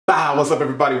What's up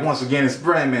everybody? Once again, it's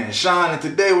BrandMan Sean, and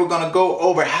today we're gonna go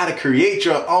over how to create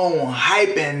your own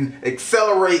hype and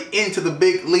accelerate into the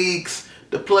big leagues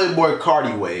the Playboi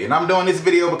Carti way. And I'm doing this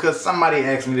video because somebody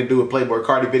asked me to do a Playboi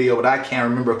Carti video, but I can't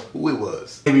remember who it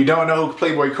was. If you don't know who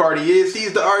Playboi Carti is,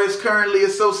 he's the artist currently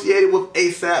associated with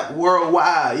ASAP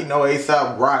Worldwide. You know,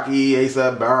 ASAP Rocky,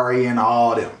 ASAP Barry, and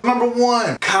all them. Number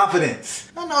one, confidence.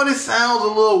 I know this sounds a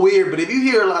little weird, but if you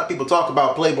hear a lot of people talk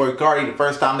about Playboi Carti the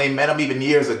first time they met him, even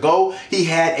years ago, he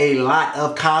had a lot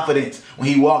of confidence. When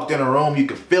he walked in a room, you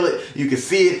could feel it, you could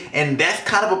see it, and that's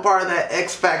kind of a part of that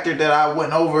X factor that I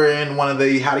went over in one of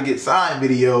the How to Get Signed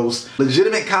videos.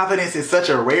 Legitimate confidence is such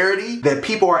a rarity that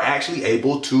people are actually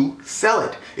able to sell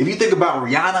it. If you think about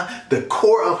Rihanna, the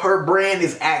core of her brand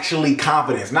is actually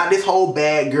confidence. Not this whole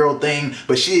bad girl thing,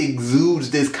 but she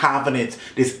exudes this confidence,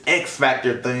 this X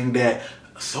factor thing that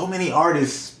so many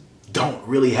artists don't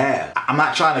really have. I'm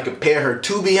not trying to compare her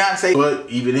to Beyonce, but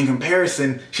even in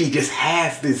comparison, she just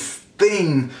has this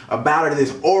thing about her,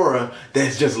 this aura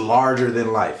that's just larger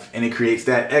than life, and it creates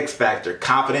that X factor.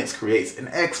 Confidence creates an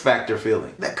X factor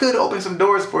feeling that could open some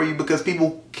doors for you because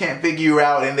people can't figure you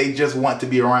out and they just want to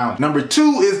be around. Number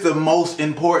two is the most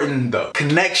important though.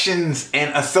 Connections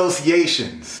and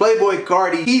associations. Playboi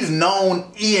Carti, he's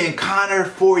known Ian Connor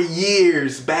for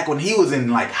years. Back when he was in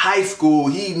like high school,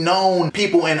 he known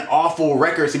people in Awful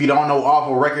Records. If you don't know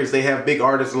Awful Records, they have big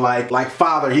artists like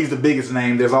Father, he's the biggest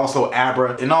name. There's also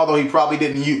Abra, and although he probably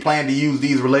didn't plan to use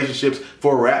these relationships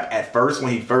for rap at first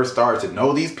when he first started to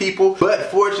know these people, but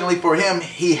fortunately for him,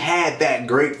 he had that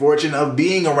great fortune of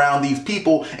being around these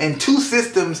people and two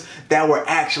systems that were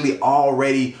actually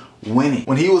already winning.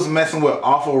 When he was messing with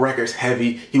Awful Records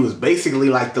heavy, he was basically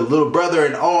like the little brother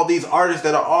and all these artists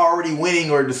that are already winning,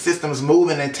 or the system's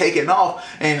moving and taking off,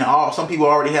 and some people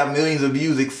already have millions of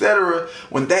views, etc.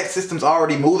 When that system's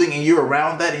already moving and you're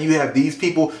around that, and you have these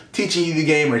people teaching you the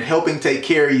game or helping take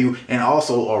care of you and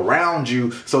also around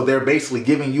you, so they're basically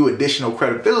giving you additional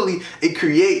credibility, it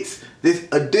creates this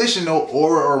additional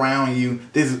aura around you,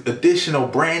 this additional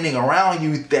branding around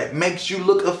you that makes you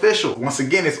look official. Once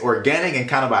again, it's organic and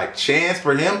kind of by chance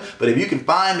for him, but if you can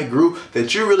find a group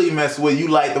that you really mess with, you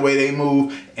like the way they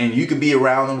move, and you can be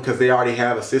around them because they already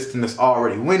have a system that's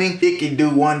already winning, it can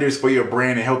do wonders for your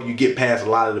brand and help you get past a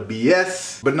lot of the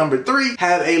BS. But number three,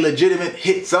 have a legitimate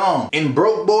hit song. In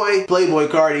Broke Boy, Playboi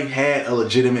Carti had a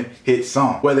legitimate hit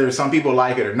song. Whether some people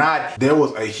like it or not, there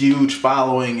was a huge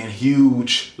following and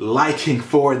huge liking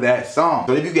for that song.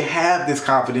 So if you can have this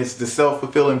confidence, the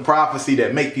self-fulfilling prophecy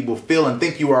that make people feel and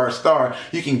think you are a star,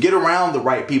 you can get around the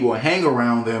right people and hang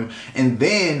around them, and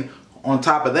then on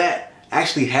top of that,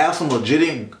 actually have some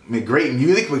legitimate great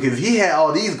music, because he had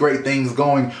all these great things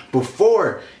going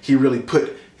before he really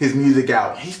put his music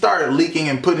out. He started leaking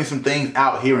and putting some things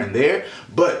out here and there,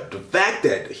 but the fact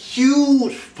that the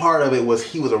huge part of it was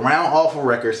he was around Awful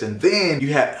Records, and then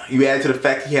you add to the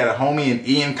fact he had a homie in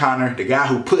Ian Connor, the guy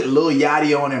who put Lil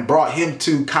Yachty on and brought him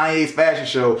to Kanye's fashion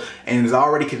show, and is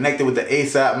already connected with the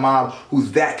ASAP mob,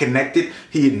 who's that connected.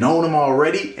 He had known him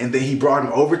already, and then he brought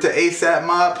him over to ASAP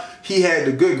mob. He had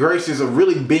the good graces of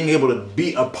really being able to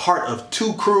be a part of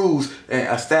two crews and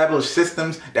established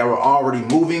systems that were already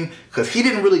moving, because he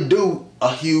didn't really do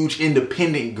a huge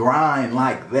independent grind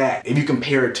like that if you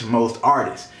compare it to most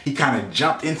artists. He kind of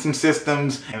jumped in some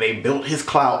systems and they built his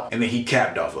clout, and then he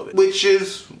capped off of it, which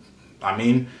is, I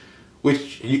mean,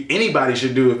 anybody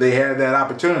should do if they have that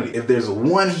opportunity. If there's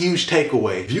one huge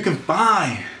takeaway, if you can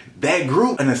find that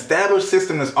group, an established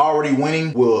system that's already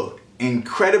winning will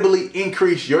incredibly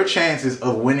increase your chances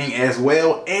of winning as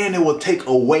well, and it will take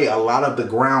away a lot of the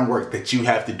groundwork that you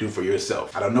have to do for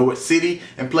yourself. I don't know what city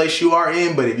and place you are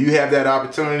in, but if you have that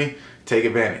opportunity, take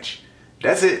advantage.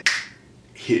 That's it.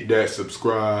 Hit that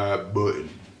subscribe button.